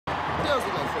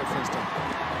their first time.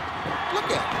 Look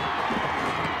at it.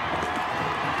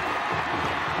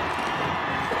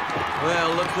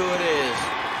 Well, look who it is.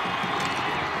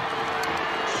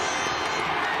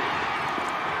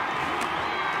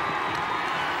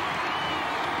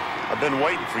 I've been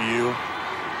waiting for you.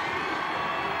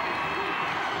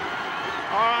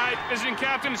 All right, visiting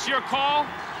captain, it's your call.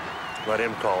 Let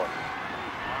him call it.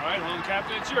 All right, home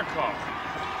captain, it's your call.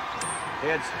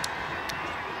 Heads.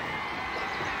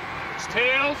 It's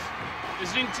tails.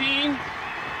 Visiting team.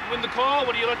 Win the call.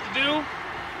 What do you like to do?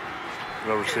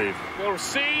 Go receive. Go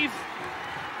receive.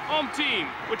 Home team.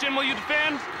 Which end will you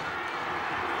defend?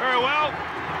 Very well.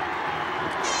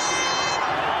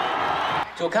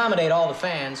 To accommodate all the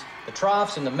fans, the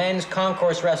troughs in the men's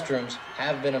concourse restrooms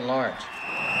have been enlarged.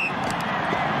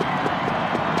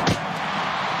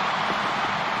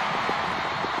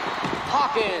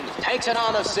 Hawkins takes it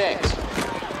on the 6.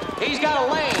 He's got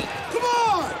a lane. Come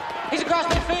on! He's across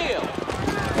midfield.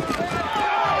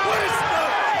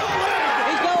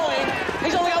 He's going.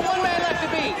 He's only got one man left to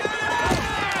beat.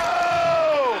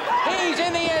 He's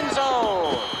in the end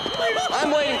zone.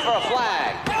 I'm waiting for a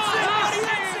flag.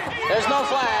 There's no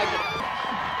flag.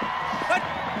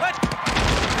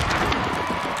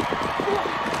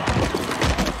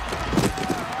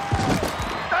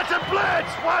 That's a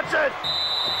blitz! Watch it!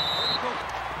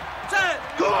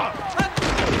 Go on!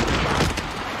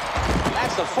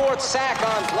 That's the 4th sack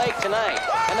on Blake tonight.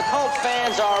 And the Colts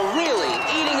fans are really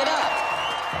eating it up.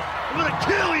 I'm gonna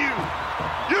kill you!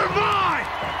 You're mine!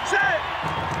 Set!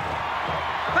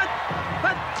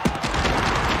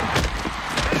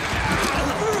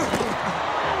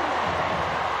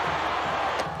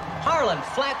 Harlan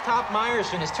Flat-Top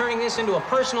Meyerson is turning this into a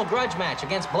personal grudge match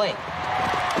against Blake.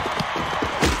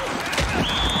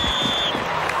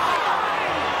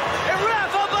 Hey,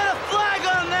 ref, how about a flag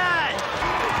on that?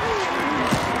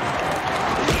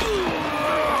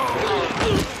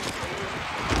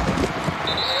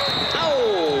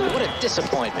 Oh, what a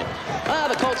disappointment.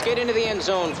 The Colts get into the end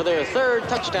zone for their 3rd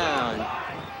touchdown.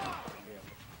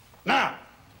 Now,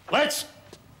 let's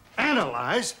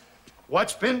analyze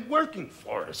what's been working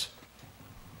for us.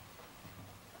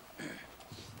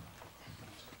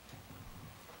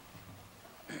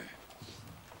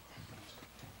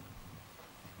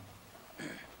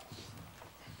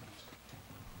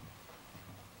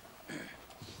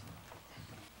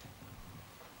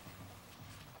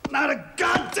 Not a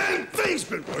goddamn thing's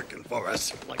been working for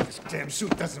us. Like this damn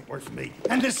suit doesn't work for me.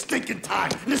 And this stinking tie,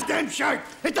 and this damn shirt,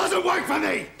 it doesn't work for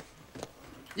me.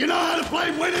 You know how to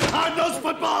play winning hard-nosed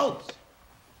football?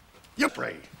 You're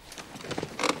afraid.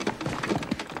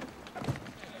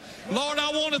 Lord,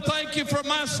 I want to thank you for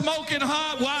my smoking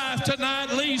hot wife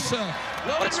tonight, Lisa.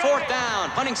 But it's 4th down,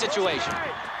 punting situation.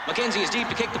 McKenzie is deep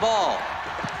to kick the ball.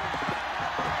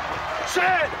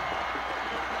 Set!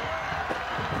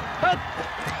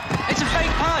 It's a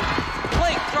fake punt.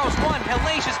 Blake throws one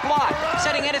hellacious block,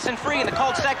 setting Edison free in the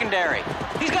Colts secondary.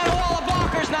 He's got a wall of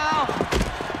blockers now.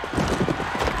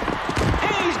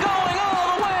 He's going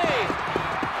all the way.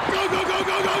 Go, go, go,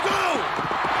 go, go, go!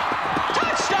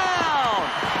 Touchdown!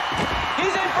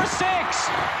 He's in for 6.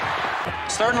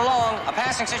 It's 3rd and long, a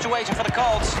passing situation for the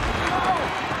Colts.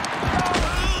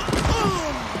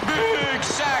 Big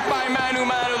sack by Manu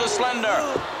the Slender,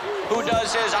 who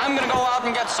does his I'm gonna go out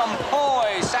and get some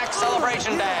poise sack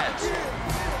celebration dance.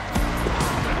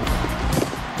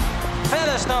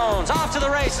 Featherstone's off to the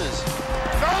races.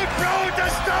 Don't throw it to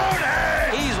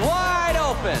Stonehead! He's wide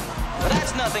open, but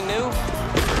that's nothing new.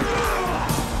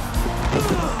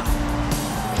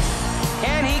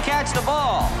 Can he catch the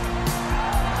ball?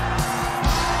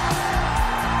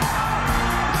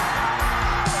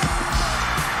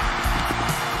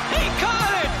 He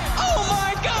caught it! Oh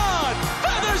my God!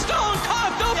 Featherstone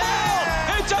caught the ball!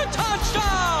 It's a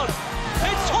touchdown!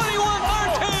 It's 21-13!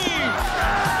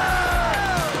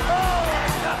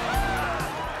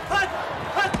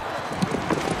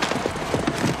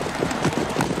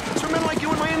 It's for men like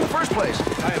you and me in the first place.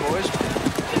 Hi, boys.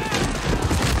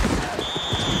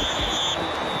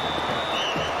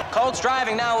 Colts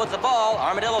driving now with the ball.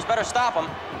 Armadillos better stop him.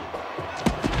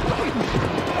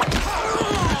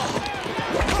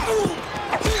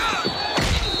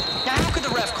 Now, how could the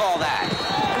ref call that?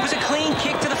 It was a clean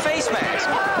kick to the face mask.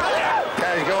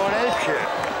 Guy's going apeshit.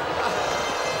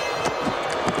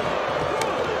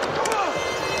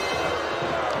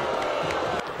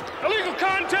 Illegal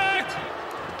contact.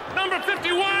 Number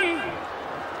 51.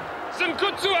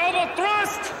 Zinkutsu elbow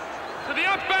thrust to the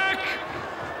up back.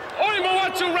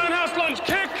 Orimawatsu roundhouse lunge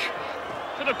kick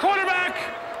to the quarterback.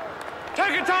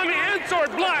 Takatami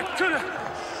insword block to the...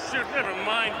 Shoot, never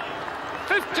mind.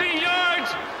 15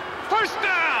 yards. First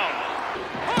down.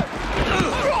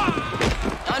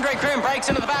 breaks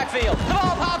into the backfield. The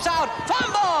ball pops out.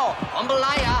 Fumble!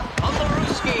 Umbalaya,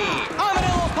 Umbaruski.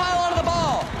 Armadillos pile onto the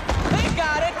ball. They've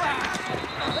got it.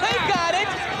 They've got it.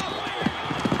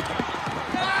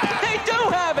 They do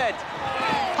have it.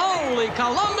 Holy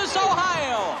Columbus,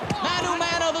 Ohio. Manu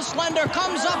Mano, the slender,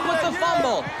 comes up with the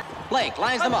fumble. Blake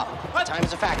lines them up. Time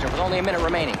is a factor with only a minute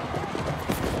remaining.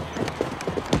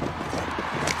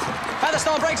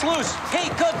 Featherstone breaks loose. He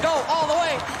could go all the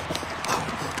way.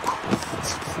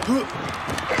 Oh,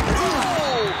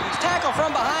 he's tackled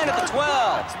from behind at the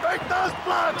 12. Break those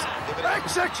blocks!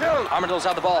 Execute! Armadillos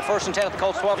have the ball. 1st and 10 at the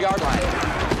Colts' 12-yard line.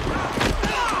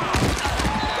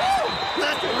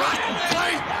 That rotten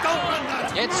play! Don't run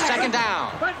that! It's 2nd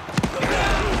down.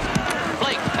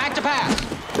 Blake, back to pass.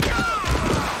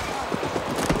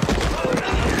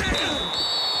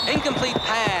 Incomplete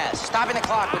pass, stopping the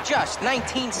clock with just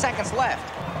 19 seconds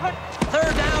left.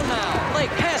 3rd down now. Blake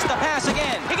has to pass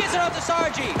again. He gets it off to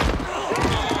Sargi.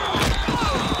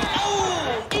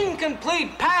 Oh,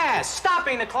 incomplete pass,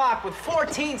 stopping the clock with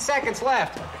 14 seconds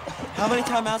left. How many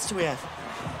timeouts do we have?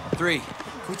 3. Can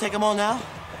we take them all now?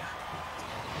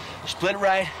 Split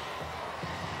right.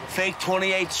 Fake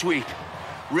 28 sweep.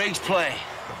 Riggs play.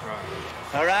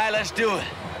 All right, let's do it.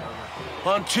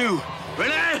 1, 2.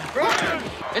 Ready?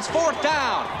 It's 4th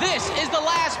down. This is the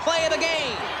last play of the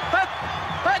game. But.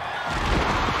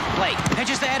 Blake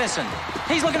pitches to Edison.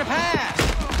 He's looking to pass.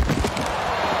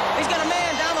 He's got a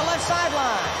man down the left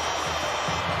sideline.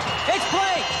 It's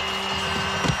Blake.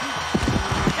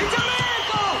 It's a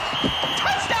miracle.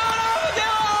 Touchdown,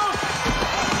 Armadillos.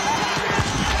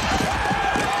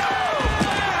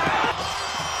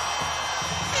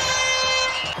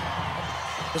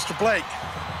 Mr. Blake,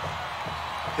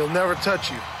 he'll never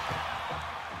touch you.